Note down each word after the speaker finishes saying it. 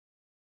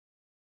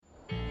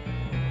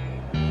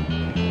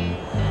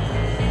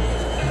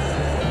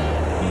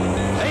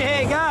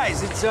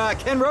guys,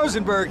 it's Ken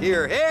Rosenberg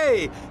here.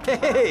 Hey,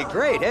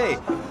 great, hey.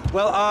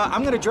 Well,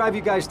 I'm gonna drive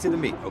you guys to the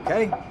meet,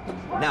 okay?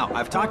 Now,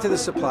 I've talked to the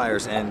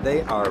suppliers, and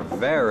they are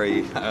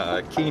very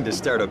keen to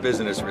start a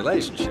business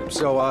relationship.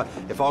 So,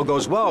 if all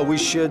goes well, we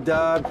should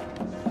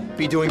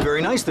be doing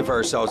very nicely for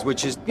ourselves,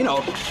 which is, you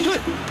know,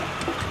 good.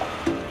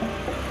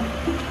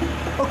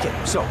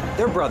 Okay, so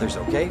they're brothers,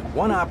 okay?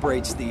 One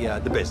operates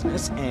the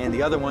business, and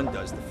the other one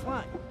does the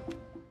flying.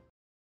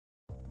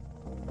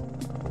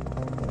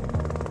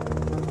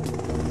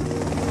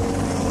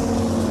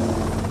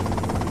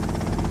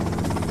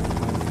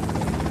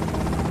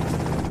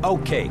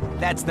 Okay,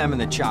 that's them in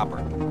the chopper.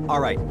 All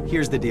right,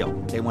 here's the deal.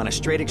 They want a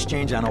straight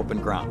exchange on open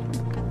ground.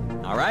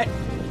 All right?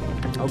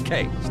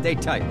 Okay, stay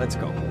tight. Let's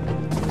go.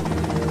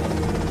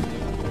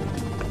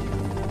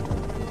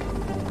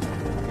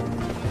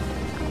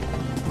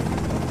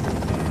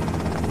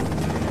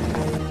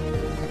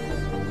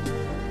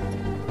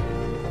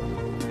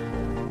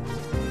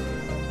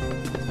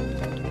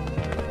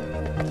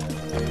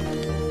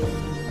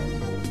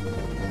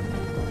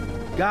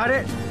 Got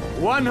it?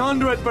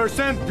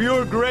 100%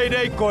 pure grade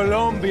A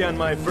Colombian,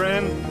 my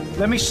friend.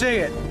 Let me see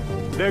it.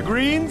 The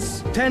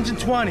greens? 10s and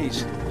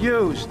 20s.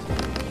 Used.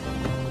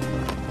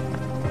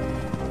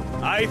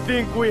 I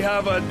think we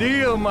have a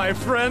deal, my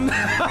friend.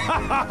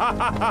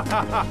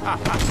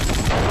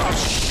 Oh,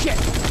 shit!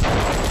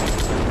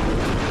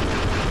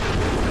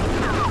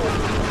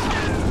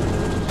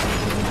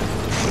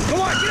 Come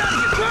on, get out of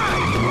here!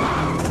 Drive!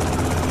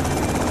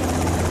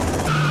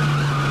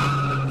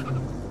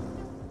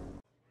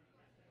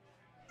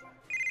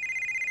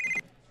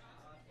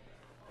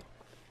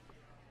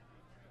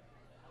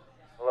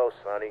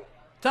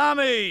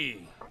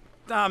 Sonny.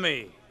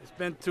 Tommy, it's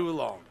been too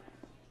long.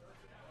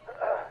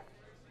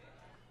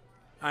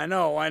 I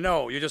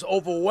know, you're just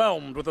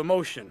overwhelmed with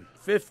emotion.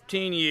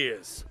 15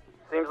 years.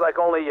 Seems like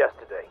only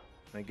yesterday.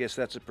 I guess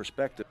that's a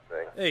perspective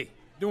thing. Hey,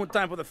 doing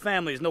time for the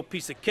family is no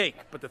piece of cake,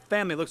 but the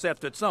family looks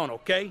after its own,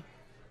 okay?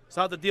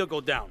 So how'd the deal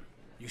go down?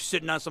 You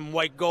sitting on some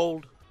white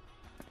gold?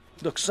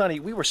 Look,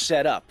 Sonny, we were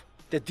set up.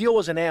 The deal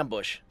was an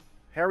ambush.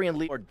 Harry and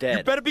Lee are dead.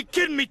 You better be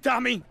kidding me,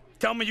 Tommy!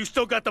 Tell me you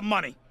still got the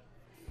money.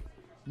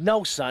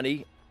 No,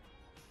 Sonny.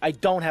 I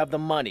don't have the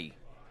money.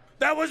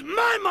 That was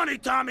my money,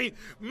 Tommy!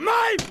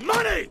 My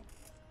money!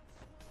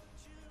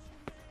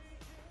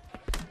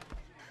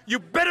 You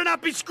better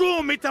not be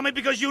screwing me, Tommy,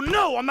 because you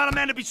know I'm not a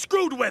man to be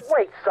screwed with!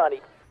 Wait, Sonny.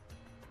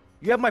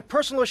 You have my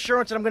personal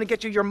assurance that I'm gonna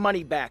get you your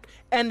money back,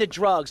 and the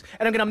drugs,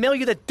 and I'm gonna mail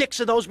you the dicks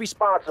of those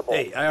responsible.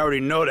 Hey, I already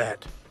know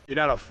that. You're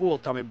not a fool,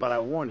 Tommy, but I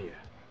warn you.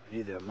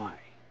 Neither am I.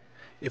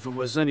 If it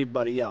was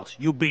anybody else,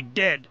 you'd be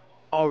dead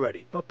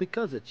already. But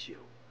because it's you,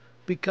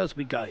 because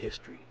we got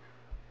history,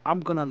 I'm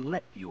gonna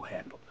let you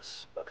handle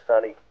this. Look,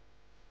 Sonny, you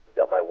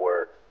got my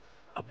word.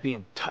 I'll be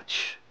in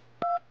touch.